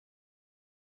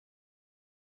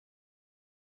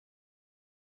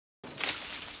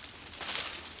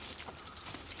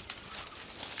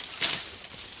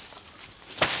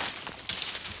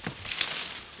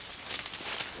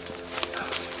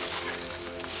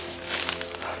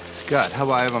God, how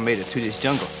I ever made it through this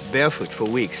jungle, barefoot for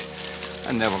weeks,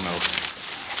 I never know.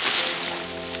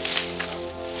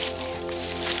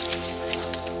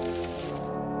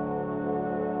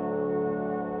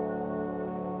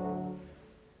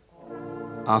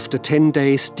 After 10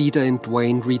 days, Dieter and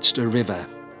Dwayne reached a river.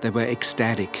 They were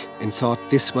ecstatic and thought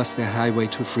this was their highway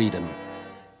to freedom.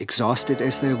 Exhausted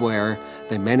as they were,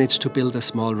 they managed to build a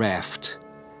small raft.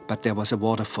 But there was a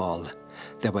waterfall.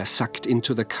 They were sucked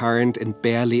into the current and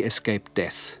barely escaped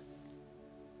death.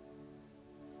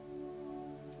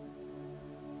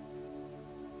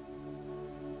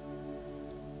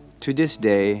 To this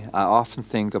day, I often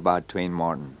think about Dwayne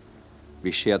Martin.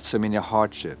 We shared so many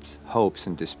hardships, hopes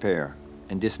and despair,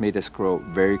 and this made us grow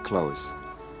very close.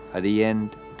 At the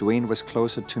end, Dwayne was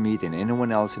closer to me than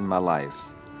anyone else in my life,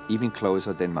 even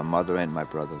closer than my mother and my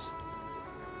brothers.